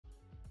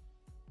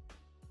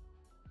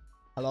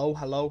Hello,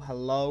 hello,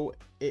 hello.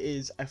 It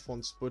is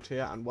F1 Spud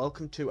here, and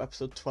welcome to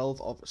episode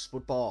 12 of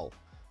Spud Ball.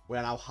 We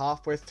are now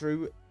halfway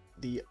through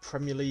the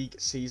Premier League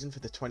season for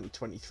the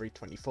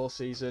 2023-24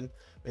 season,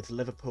 with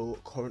Liverpool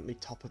currently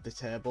top of the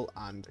table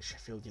and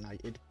Sheffield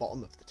United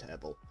bottom of the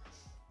table.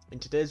 In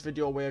today's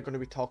video, we are going to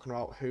be talking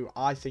about who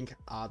I think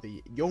are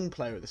the young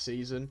player of the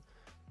season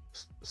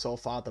so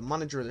far, the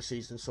manager of the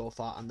season so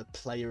far, and the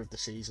player of the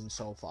season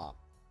so far.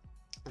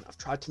 And I've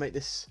tried to make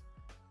this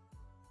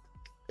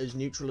as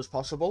neutral as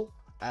possible.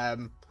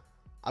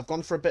 I've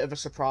gone for a bit of a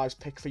surprise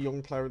pick for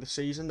young player of the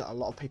season that a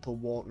lot of people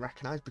won't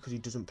recognise because he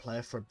doesn't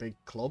play for a big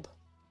club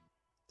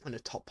and a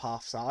top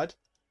half side.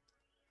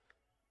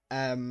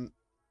 But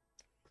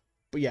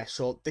yeah,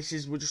 so this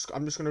is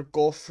I'm just gonna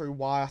go through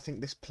why I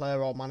think this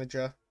player or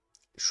manager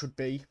should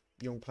be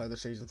young player of the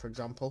season, for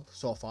example,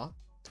 so far.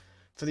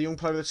 For the young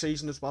player of the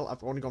season as well,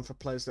 I've only gone for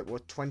players that were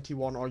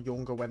 21 or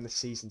younger when the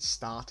season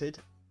started.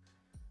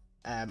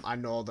 I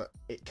know that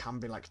it can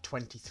be like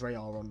 23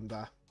 or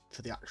under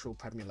for the actual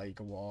Premier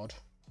League award.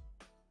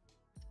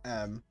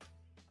 So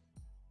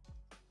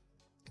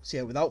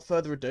yeah, without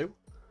further ado,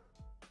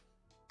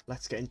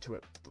 let's get into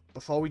it.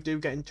 Before we do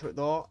get into it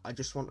though, I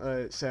just want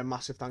to say a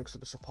massive thanks for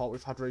the support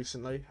we've had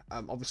recently.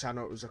 Obviously I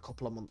know it was a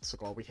couple of months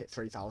ago we hit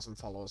 3,000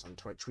 followers on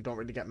Twitch. We don't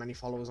really get many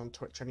followers on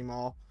Twitch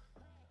anymore.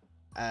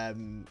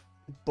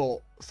 But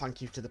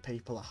thank you to the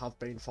people that have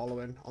been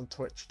following on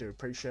Twitch. Do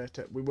appreciate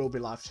it. We will be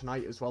live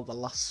tonight as well.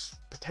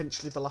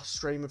 Potentially the last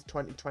stream of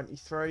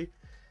 2023.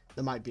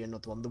 There might be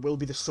another one. There will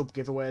be the sub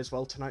giveaway as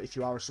well tonight if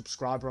you are a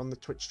subscriber on the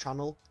Twitch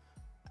channel.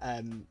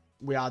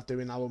 We are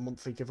doing our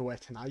monthly giveaway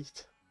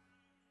tonight.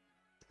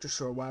 Just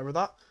so you're aware of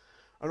that.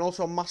 And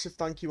also a massive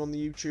thank you on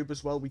the YouTube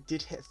as well. We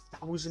did hit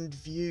 1,000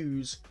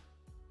 views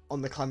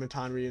on the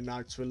Clementine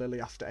Reunites with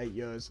Lily after 8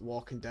 years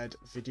Walking Dead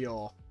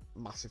video.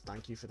 Massive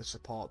thank you for the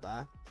support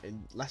there.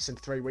 In less than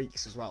 3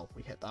 weeks as well,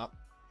 we hit that.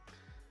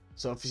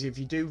 So obviously if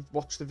you do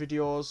watch the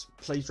videos,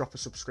 please drop a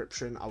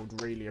subscription. I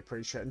would really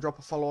appreciate it. And drop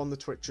a follow on the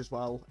Twitch as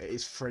well. It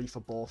is free for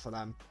both of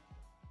them.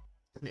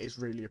 And it is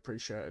really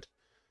appreciated.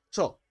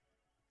 So,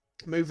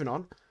 moving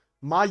on.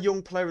 My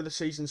young player of the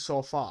season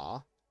so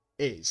far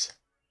is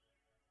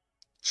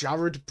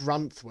Jarrad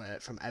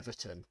Branthwaite from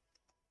Everton.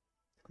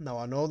 Now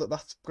I know that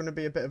that's going to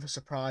be a bit of a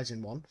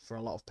surprising one for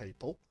a lot of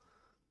people.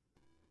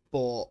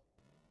 But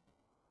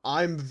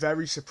I'm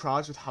very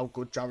surprised with how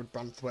good Jarrad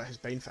Branthwaite has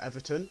been for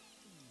Everton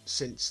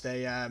since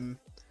he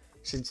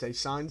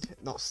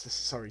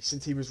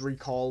was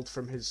recalled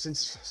from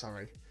since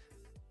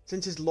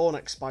his loan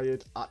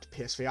expired at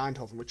PSV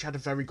Eindhoven, which had a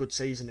very good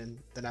season in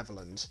the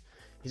Netherlands.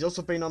 He's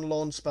also been on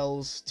loan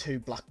spells to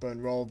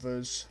Blackburn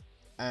Rovers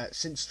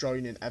since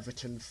joining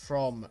Everton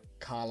from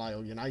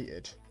Carlisle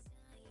United.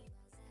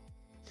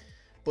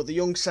 But the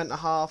young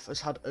centre-half has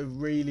had a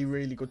really,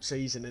 really good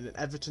season in an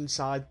Everton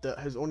side that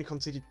has only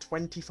conceded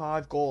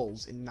 25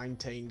 goals in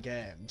 19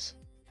 games.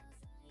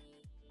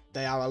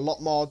 They are a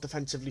lot more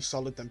defensively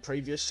solid than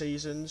previous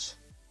seasons.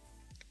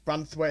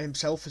 Branthwaite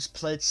himself has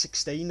played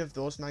 16 of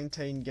those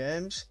 19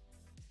 games,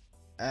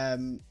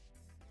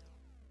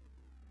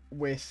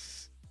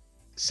 with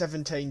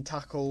 17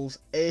 tackles,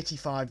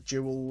 85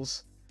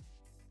 duels,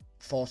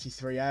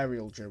 43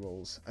 aerial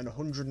duels, and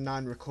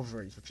 109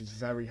 recoveries, which is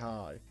very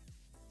high.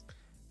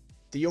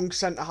 The young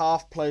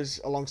centre-half plays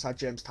alongside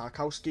James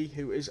Tarkowski,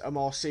 who is a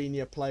more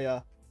senior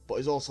player, but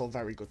is also a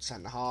very good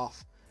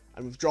centre-half.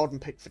 And with Jordan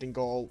Pickford in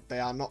goal, they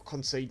are not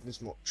conceding as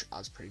much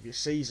as previous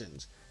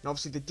seasons. And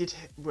obviously they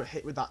were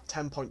hit with that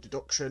 10-point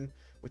deduction,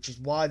 which is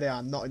why they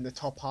are not in the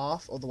top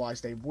half.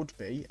 Otherwise they would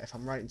be, if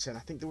I'm right in saying,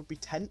 I think they would be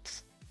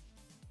 10th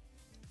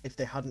if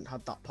they hadn't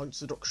had that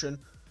points deduction.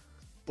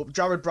 But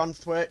Jarrad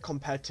Branthwaite,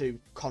 compared to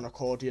Conor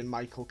Cody and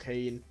Michael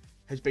Keane,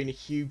 has been a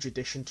huge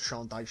addition to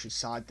Sean Dyche's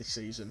side this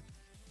season.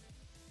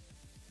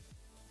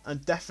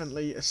 And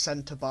definitely a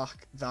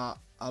centre-back that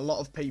a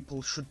lot of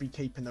people should be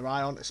keeping their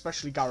eye on,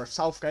 especially Gareth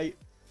Southgate,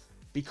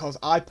 because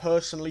I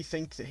personally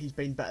think that he's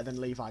been better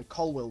than Levi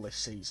Colwill this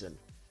season.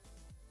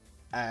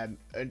 And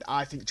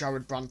I think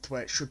Jarrad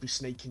Branthwaite should be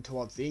sneaking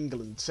towards the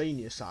England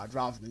senior side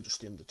rather than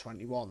just the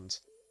under-21s.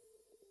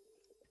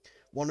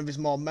 One of his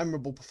more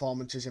memorable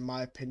performances, in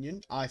my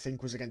opinion, I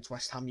think was against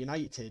West Ham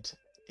United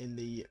in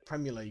the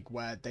Premier League,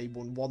 where they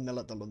won 1-0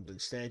 at the London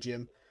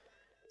Stadium.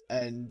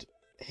 And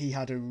he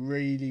had a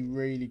really,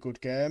 really good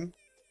game,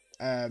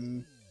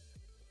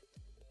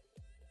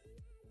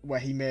 where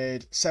he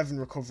made 7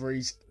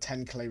 recoveries,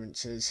 10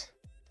 clearances,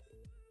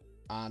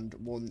 and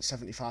won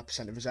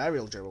 75% of his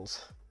aerial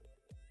duels.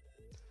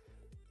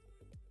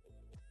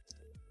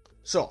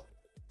 So,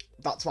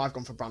 that's why I've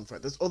gone for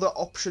Branthwaite. There's other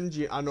options.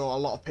 I know a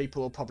lot of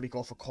people will probably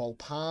go for Cole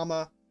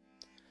Palmer,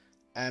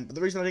 but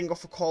the reason I didn't go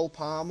for Cole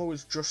Palmer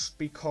was just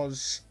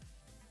because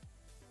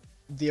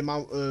the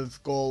amount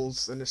of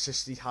goals and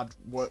assists he had,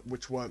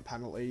 which weren't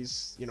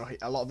penalties. You know,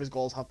 a lot of his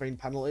goals have been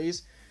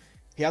penalties.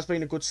 He has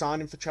been a good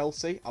signing for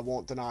Chelsea, I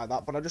won't deny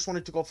that, but I just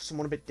wanted to go for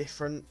someone a bit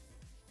different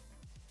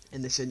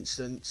in this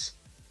instance.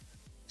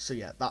 So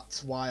yeah,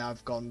 that's why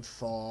I've gone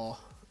for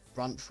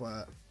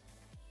Branthwaite.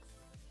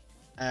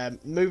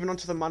 Moving on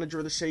to the manager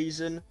of the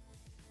season,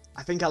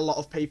 I think a lot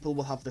of people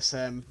will have the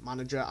same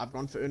manager. I've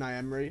gone for Unai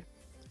Emery.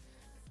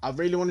 I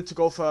really wanted to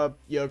go for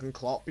Jurgen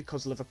Klopp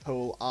because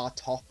Liverpool are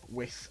top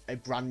with a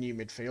brand new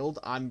midfield.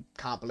 I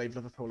can't believe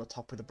Liverpool are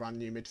top with a brand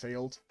new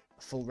midfield.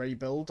 A full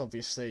rebuild,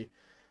 obviously.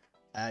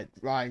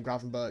 Ryan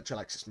Gravenberch,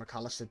 Alexis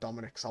McAllister,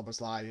 Dominic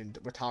Szoboszlai and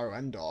Wataru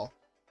Endo.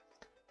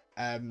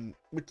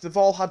 Which they've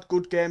all had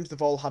good games,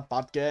 they've all had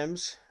bad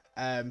games.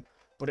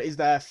 But it is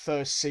their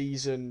first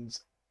seasons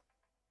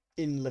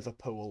in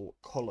Liverpool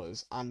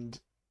colours, and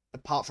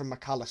apart from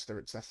McAllister,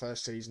 it's their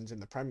first seasons in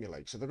the Premier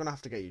League, so they're going to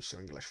have to get used to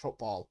English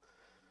football.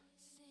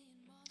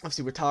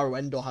 Obviously, Wataru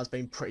Endo has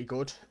been pretty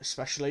good,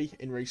 especially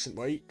in recent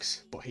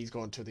weeks, but he's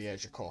going to the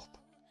Asia Cup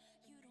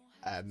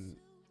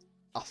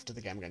after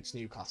the game against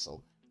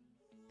Newcastle.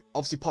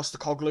 Obviously,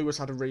 Postecoglou has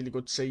had a really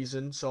good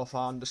season so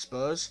far under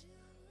Spurs.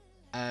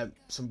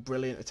 Some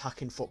brilliant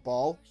attacking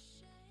football,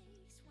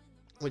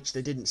 which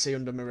they didn't see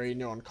under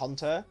Mourinho and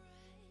Conte.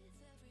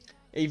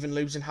 Even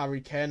losing Harry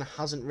Kane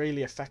hasn't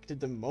really affected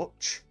them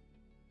much.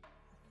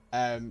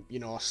 You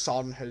know,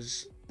 Son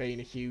has been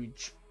a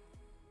huge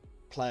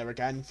player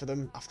again for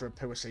them after a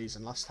poor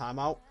season last time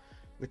out.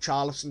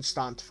 Richarlison's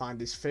starting to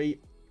find his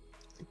feet.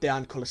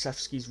 Dejan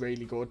Kulusevski's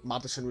really good.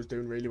 Maddison was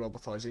doing really well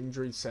before his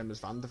injury, same as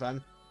Van de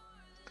Ven.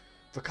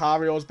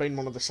 Vicario's been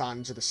one of the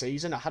signs of the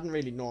season. I hadn't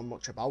really known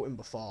much about him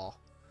before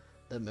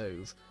the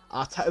move.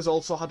 Arteta's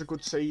also had a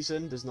good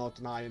season, there's no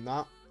denying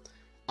that.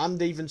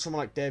 And even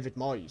someone like David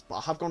Moyes. But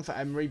I have gone for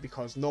Emery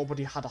because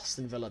nobody had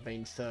Aston Villa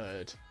being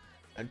third.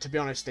 And to be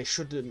honest, they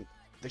should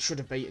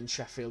have beaten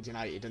Sheffield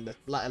United and they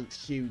let a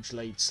huge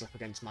lead slip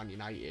against Man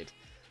United.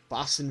 But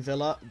Aston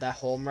Villa, their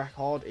home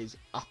record is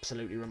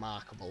absolutely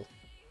remarkable.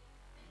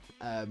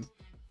 And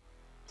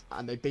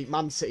they beat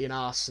Man City and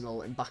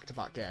Arsenal in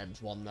back-to-back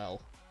games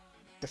 1-0.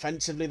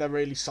 Defensively, they're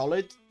really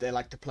solid. They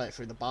like to play it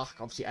through the back.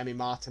 Obviously, Emi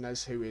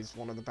Martinez, who is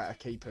one of the better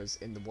keepers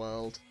in the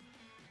world,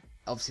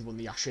 obviously won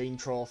the Yashin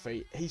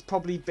Trophy. He's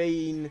probably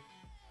been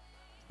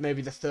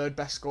maybe the third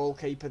best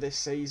goalkeeper this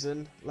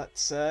season,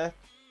 let's say,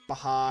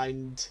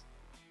 behind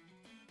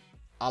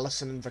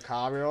Alisson and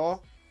Vicario.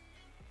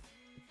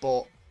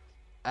 But,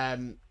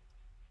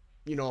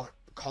 you know,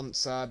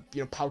 Konsa,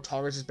 you know, Pau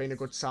Torres has been a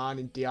good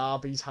signing.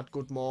 Diaby's had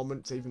good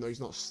moments, even though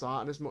he's not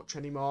starting as much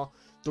anymore.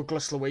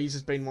 Douglas Luiz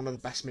has been one of the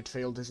best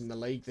midfielders in the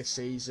league this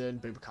season.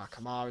 Boubacar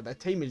Kamara, their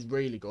team is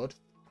really good.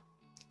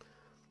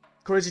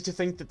 Crazy to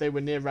think that they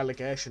were near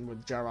relegation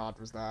when Gerrard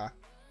was there.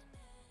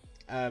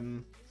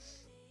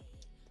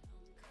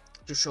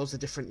 Just shows the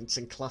difference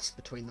in class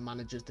between the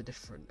managers.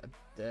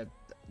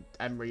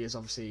 Emery is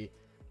obviously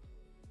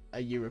a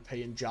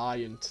European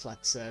giant,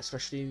 let's say,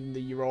 especially in the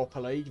Europa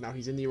League. Now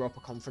he's in the Europa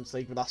Conference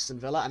League with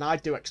Aston Villa, and I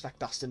do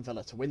expect Aston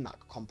Villa to win that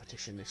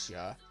competition this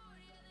year.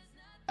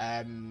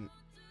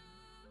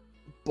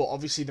 But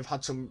obviously they've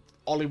had some...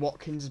 Ollie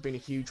Watkins has been a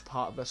huge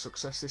part of their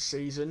success this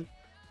season.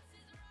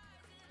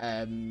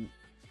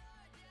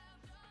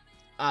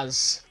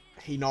 As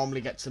he normally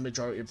gets the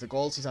majority of the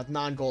goals. He's had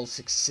 9 goals,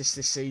 6 assists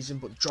this season,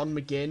 but John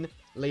McGinn,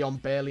 Leon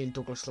Bailey and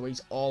Douglas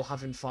Luiz all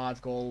having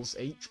 5 goals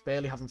each.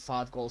 Bailey having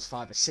 5 goals,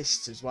 5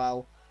 assists as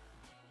well.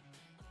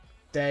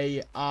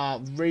 They are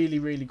really,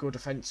 really good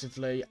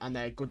offensively, and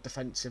they're good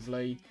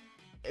defensively.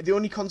 The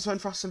only concern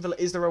for Aston Villa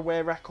is their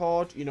away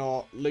record. You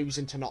know,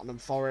 losing to Nottingham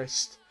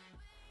Forest,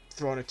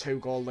 throwing a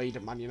 2-goal lead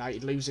at Man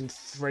United, losing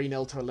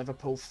 3-0 to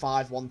Liverpool,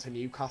 5-1 to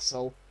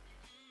Newcastle.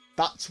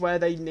 That's where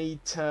they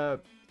need to,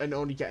 and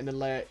only getting a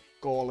late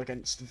goal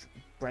against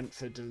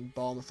Brentford and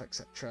Bournemouth,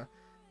 etc.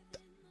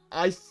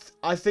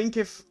 I think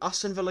if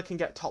Aston Villa can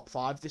get top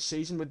 5 this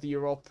season with the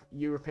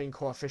European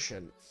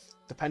coefficient,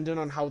 depending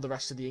on how the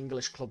rest of the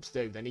English clubs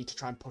do, they need to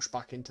try and push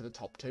back into the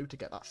top 2 to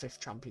get that 5th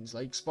Champions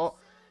League spot.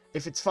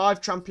 If it's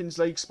 5 Champions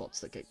League spots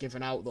that get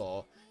given out,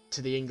 though,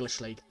 to the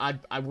English League,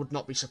 I would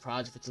not be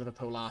surprised if it's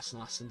Liverpool,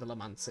 Arsenal, Aston Villa,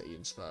 Man City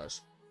and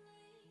Spurs.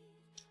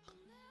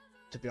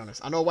 To be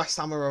honest. I know West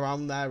Ham are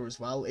around there as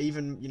well.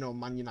 Even, you know,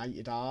 Man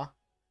United are.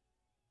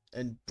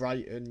 And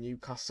Brighton,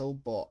 Newcastle.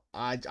 But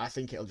I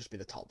think it'll just be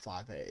the top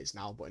 5 it is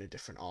now, but in a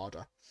different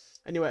order.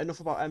 Anyway, enough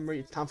about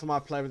Emery. It's time for my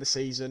player of the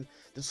season.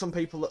 There's some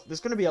people...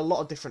 There's going to be a lot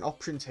of different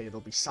options here. There'll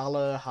be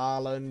Salah,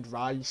 Haaland,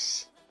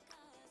 Rice,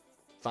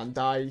 Van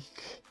Dijk,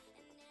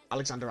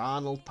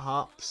 Alexander-Arnold,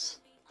 perhaps.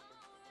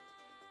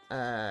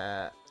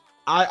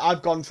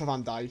 I've gone for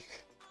Van Dijk.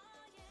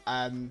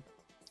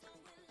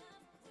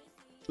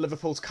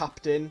 Liverpool's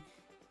captain.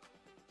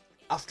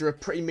 After a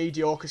pretty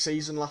mediocre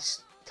season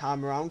last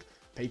time around,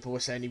 people were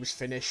saying he was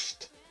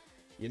finished.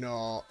 You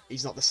know,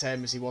 he's not the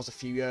same as he was a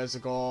few years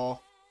ago.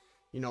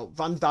 You know,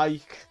 Van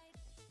Dijk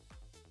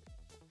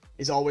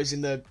is always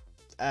in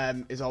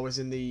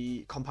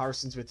the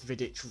comparisons with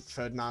Vidic,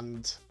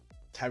 Ferdinand,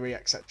 Terry,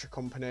 etc.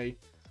 company.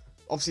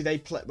 Obviously, they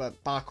play,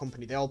 Bar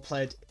company. They all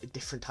played a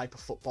different type of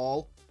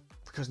football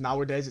because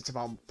nowadays it's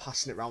about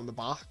passing it around the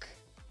back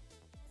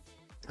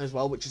as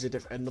well, which is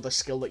another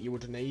skill that you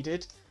would have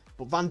needed.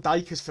 But Van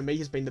Dijk, for me,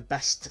 has been the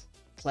best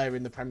player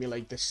in the Premier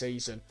League this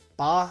season,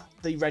 bar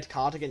the red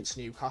card against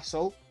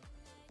Newcastle.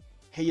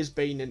 he has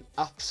been an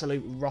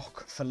absolute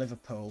rock for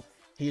Liverpool.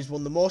 He has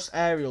won the most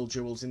aerial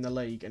duels in the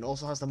league and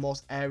also has the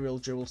most aerial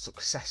duel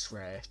success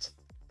rate.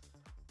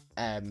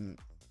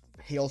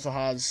 He also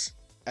has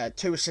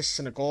 2 assists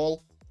and a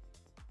goal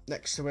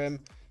next to him.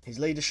 His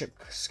leadership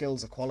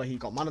skills are quality. He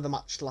got man of the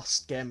match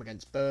last game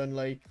against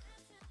Burnley.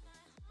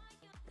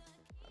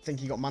 I think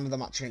he got man of the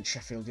match against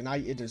Sheffield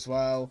United as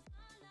well.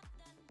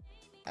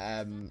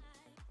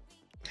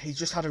 He's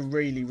just had a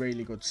really,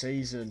 really good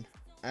season,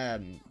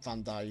 Van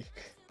Dijk.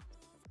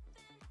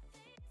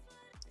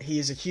 He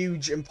is a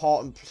hugely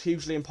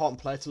important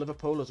player to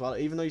Liverpool as well.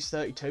 Even though he's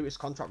 32, his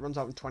contract runs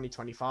out in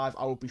 2025.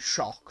 I would be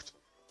shocked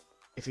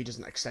if he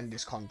doesn't extend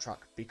his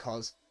contract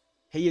because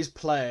he is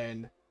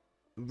playing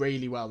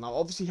really well. Now,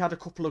 obviously, he had a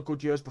couple of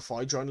good years before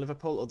he joined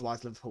Liverpool.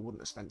 Otherwise, Liverpool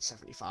wouldn't have spent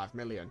 75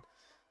 million.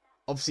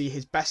 Obviously,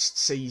 his best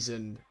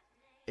season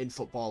in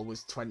football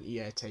was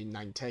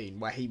 2018-19,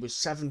 where he was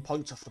 7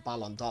 points off the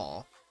Ballon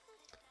d'Or,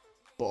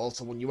 but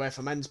also won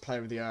UEFA Men's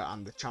Player of the Year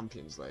and the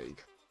Champions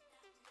League.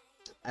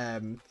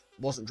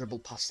 Wasn't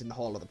dribbled past in the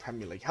whole of the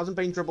Premier League. Hasn't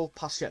been dribbled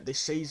past yet this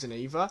season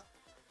either.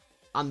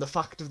 And the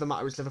fact of the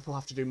matter is Liverpool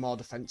have to do more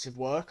defensive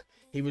work.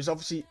 He was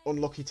obviously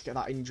unlucky to get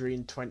that injury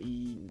in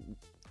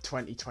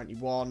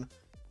 2021.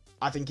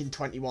 I think in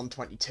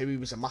 21-22 he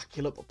was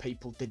immaculate, but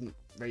people didn't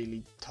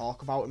really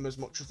talk about him as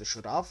much as they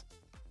should have.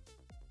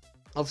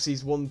 Obviously,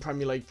 he's won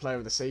Premier League Player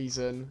of the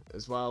Season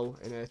as well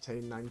in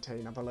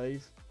 18-19, I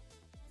believe.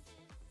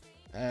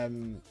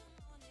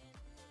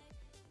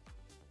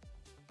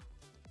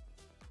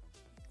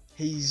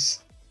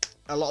 He's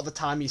a lot of the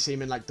time you see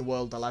him in like the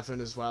World 11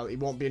 as well. He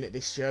won't be in it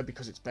this year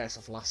because it's based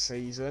off last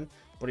season,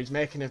 but he's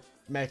making a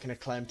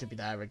claim to be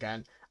there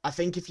again. I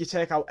think if you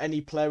take out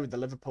any player with the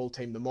Liverpool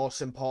team, the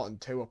most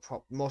important three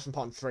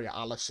are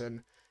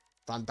Alisson,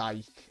 Van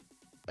Dijk,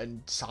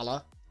 and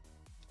Salah.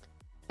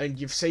 And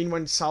you've seen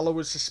when Salah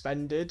was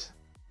suspended,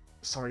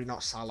 sorry,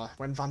 not Salah,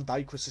 when Van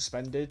Dijk was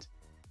suspended,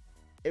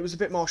 it was a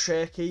bit more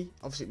shaky.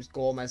 Obviously, it was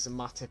Gomez and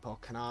Matip or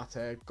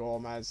Kanate,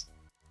 Gomez,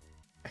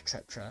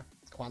 etc.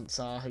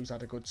 Quansah, who's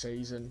had a good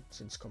season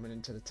since coming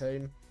into the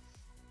team.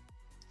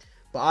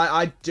 But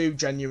I do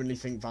genuinely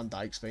think Van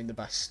Dijk's been the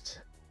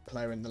best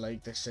player in the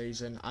league this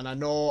season. And I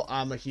know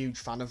I'm a huge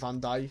fan of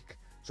Van Dijk,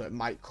 so it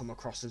might come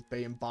across as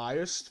being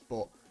biased,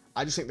 but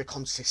I just think the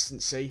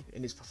consistency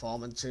in his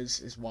performances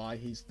is why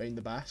he's been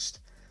the best.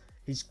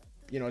 He's,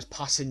 his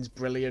passing's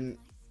brilliant.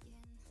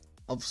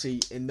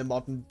 Obviously, in the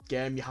modern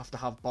game, you have to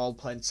have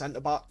ball-playing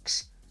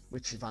centre-backs,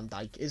 which Van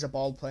Dijk is a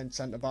ball-playing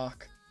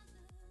centre-back.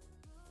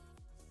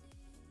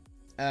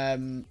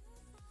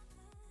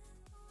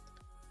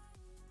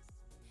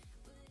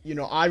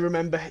 I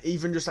remember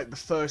even just like the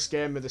first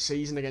game of the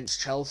season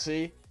against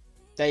Chelsea,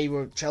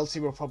 Chelsea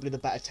were probably the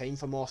better team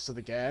for most of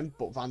the game,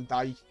 but Van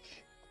Dijk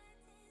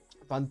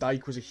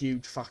was a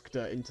huge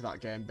factor into that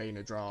game being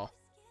a draw.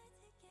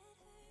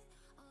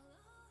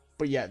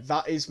 But yeah,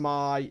 that is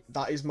going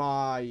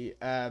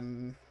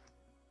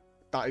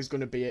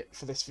to be it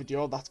for this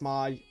video. That's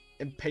my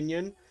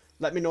opinion.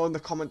 Let me know in the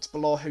comments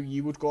below who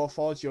you would go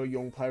for as your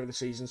young player of the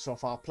season so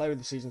far, player of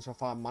the season so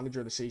far, manager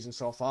of the season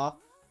so far.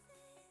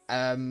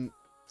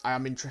 I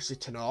am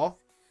interested to know.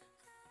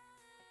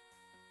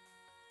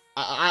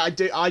 I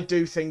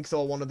do think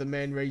though one of the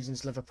main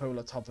reasons Liverpool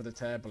are top of the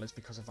table is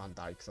because of Van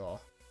Dijk though.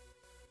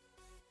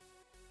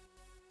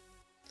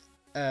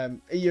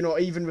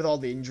 Even with all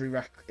the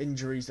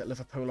injuries that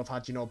Liverpool have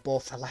had,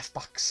 both the left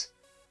backs,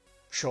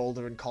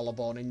 shoulder and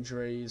collarbone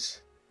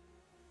injuries.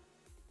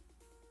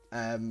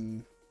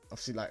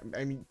 Obviously,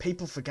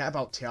 people forget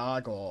about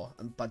Thiago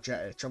and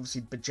Bajcetic.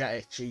 Obviously,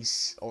 Bajcetic,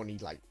 he's only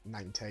like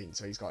 19,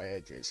 so he's got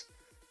ages.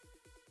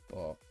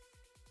 But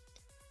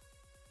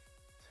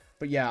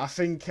yeah, I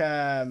think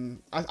I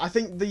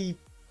think the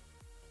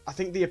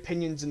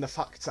opinions and the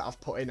facts that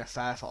I've put in are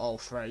fair for all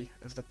three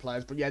of the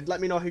players. But yeah, let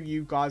me know who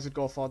you guys would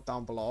go for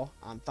down below.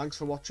 And thanks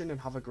for watching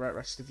and have a great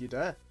rest of your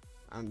day.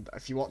 And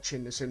if you're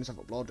watching as soon as I've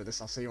uploaded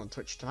this, I'll see you on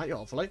Twitch tonight,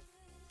 hopefully.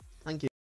 Thank you.